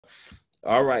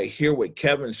All right, here with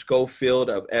Kevin Schofield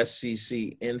of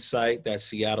SCC Insight. That's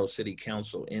Seattle City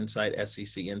Council Insight,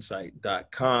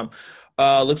 sccinsight.com.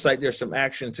 Looks like there's some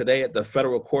action today at the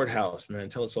federal courthouse, man.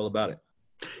 Tell us all about it.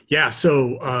 Yeah,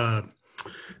 so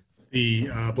the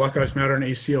Black Lives Matter and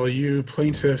ACLU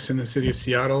plaintiffs in the city of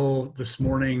Seattle this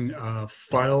morning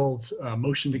filed a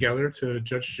motion together to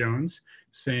Judge Jones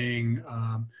saying,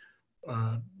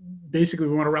 basically,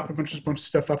 we want to wrap a bunch of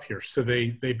stuff up here. So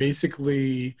they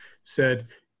basically said,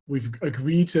 we've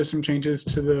agreed to some changes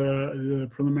to the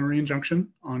preliminary injunction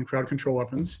on crowd control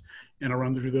weapons, and I'll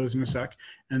run through those in a sec.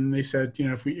 And they said,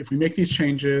 if we make these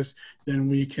changes, then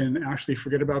we can actually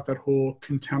forget about that whole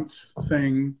contempt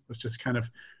thing. Let's just kind of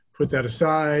put that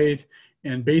aside.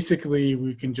 And basically,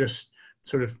 we can just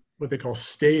sort of what they call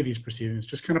stay these proceedings,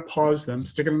 just kind of pause them,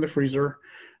 stick it in the freezer,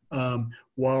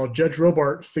 while Judge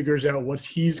Robart figures out what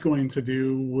he's going to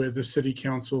do with the city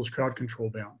council's crowd control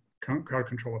weapon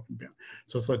ban.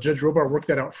 So let's let Judge Robart work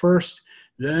that out first.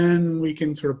 Then we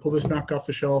can sort of pull this back off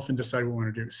the shelf and decide what we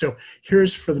want to do. So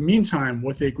here's, for the meantime,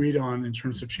 what they agreed on in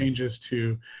terms of changes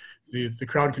to the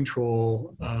crowd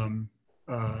control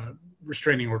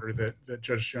restraining order that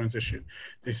Judge Jones issued.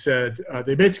 They said,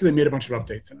 they basically made a bunch of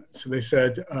updates in it. So they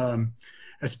said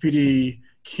SPD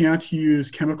can't use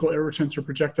chemical irritants or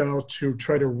projectiles to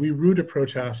try to reroute a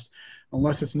protest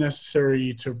unless it's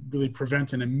necessary to really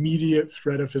prevent an immediate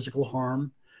threat of physical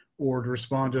harm or to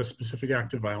respond to a specific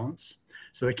act of violence.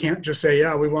 So they can't just say,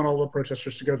 yeah, we want all the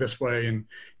protesters to go this way and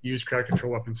use crowd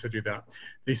control weapons to do that.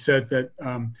 They said that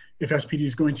if SPD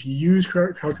is going to use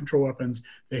crowd control weapons,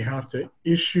 they have to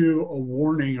issue a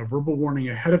warning, a verbal warning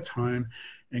ahead of time,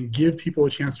 and give people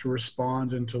a chance to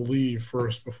respond and to leave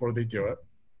first before they do it.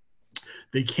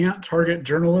 They can't target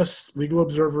journalists, legal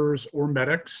observers, or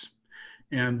medics.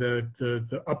 And the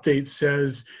update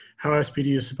says how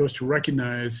SPD is supposed to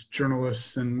recognize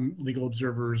journalists and legal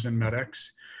observers and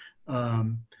medics.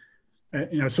 So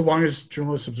long as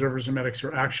journalists, observers, and medics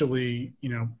are actually,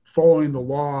 following the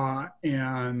law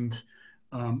and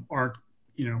are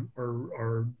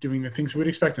doing the things we'd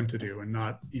expect them to do, and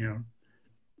not,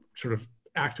 sort of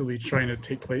actively trying to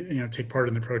take part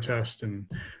in the protest and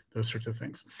those sorts of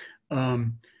things.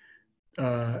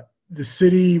 The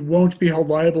city won't be held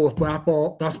liable if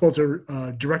basketballs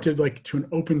are directed to an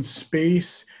open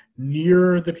space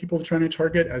near the people they're trying to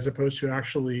target, as opposed to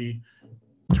actually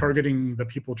targeting the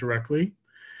people directly.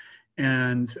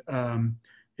 And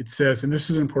it says, and this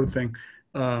is an important thing,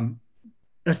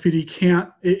 SPD can't,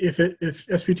 if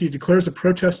SPD declares a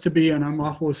protest to be an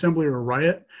unlawful assembly or a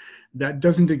riot, that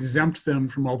doesn't exempt them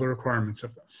from all the requirements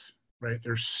of this, right?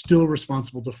 They're still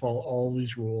responsible to follow all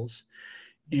these rules.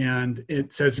 And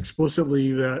it says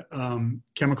explicitly that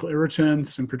chemical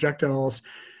irritants and projectiles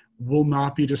will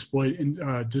not be deployed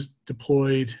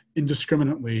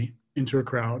indiscriminately into a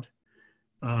crowd.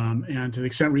 And to the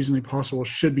extent reasonably possible,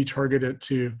 should be targeted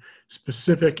to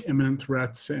specific imminent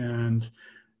threats and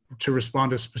to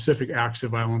respond to specific acts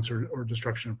of violence or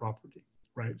destruction of property.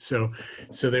 Right. So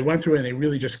they went through and they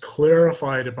really just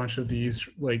clarified a bunch of these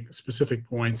specific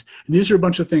points. And these are a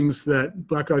bunch of things that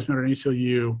Black Lives Matter and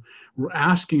ACLU were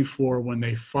asking for when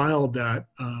they filed that,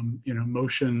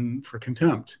 motion for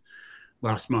contempt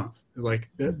last month.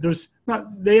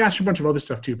 They asked for a bunch of other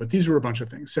stuff too, but these were a bunch of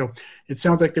things. So it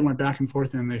sounds like they went back and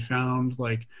forth and they found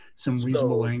some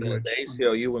reasonable language. The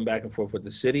ACLU went back and forth with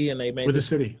the city, and they made with the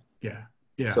city. Yeah.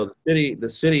 Yeah. So the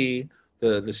city.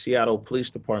 The Seattle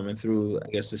Police Department, through, I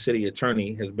guess, the city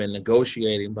attorney, has been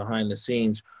negotiating behind the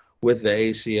scenes with the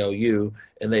ACLU,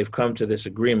 and they've come to this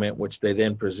agreement, which they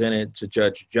then presented to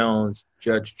Judge Jones.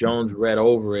 Judge Jones read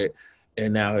over it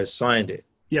and now has signed it.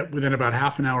 Yep, within about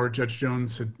half an hour, Judge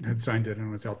Jones had signed it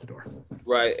and was out the door.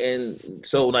 Right, and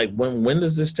so, when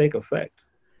does this take effect?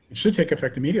 It should take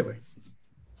effect immediately.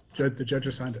 The judge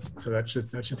has signed it, so that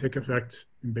should take effect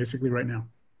basically right now.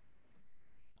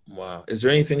 Wow. Is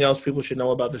there anything else people should know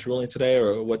about this ruling today,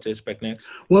 or what to expect next?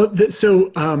 Well, let's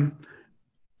recall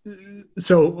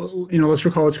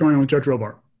what's going on with Judge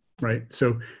Robart, right?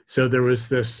 So there was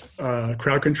this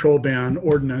crowd control ban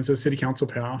ordinance that City Council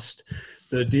passed.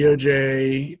 The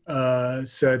DOJ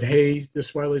said, hey, this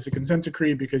violates the consent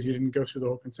decree because you didn't go through the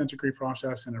whole consent decree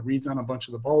process, and it reads on a bunch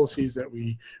of the policies that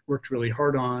we worked really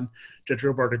hard on. Judge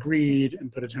Robart agreed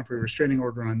and put a temporary restraining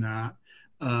order on that.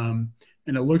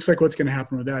 And it looks like what's going to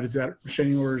happen with that is that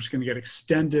restraining order is going to get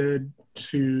extended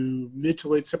to mid to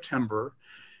late September.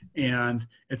 And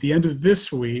at the end of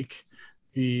this week,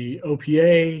 the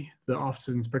OPA, the Office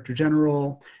of Inspector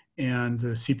General, and the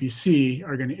CPC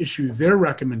are going to issue their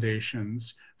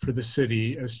recommendations for the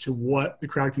city as to what the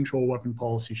crowd control weapon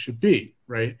policy should be,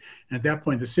 right? And at that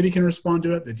point, the city can respond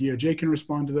to it, the DOJ can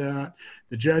respond to that,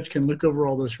 the judge can look over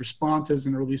all those responses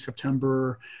in early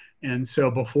September. And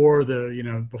so before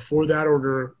before that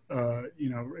order,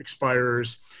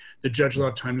 expires, the judge will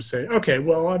have time to say, okay,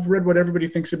 well, I've read what everybody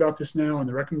thinks about this now and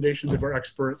the recommendations of our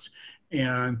experts.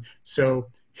 And so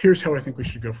here's how I think we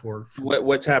should go forward.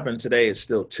 What's happened today is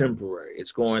still temporary.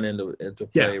 It's going into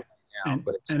play right now,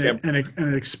 but it's temporary.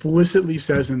 And it explicitly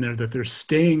says in there that they're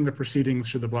staying the proceedings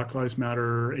for the Black Lives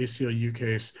Matter ACLU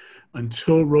case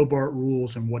until Robart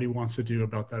rules and what he wants to do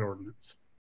about that ordinance.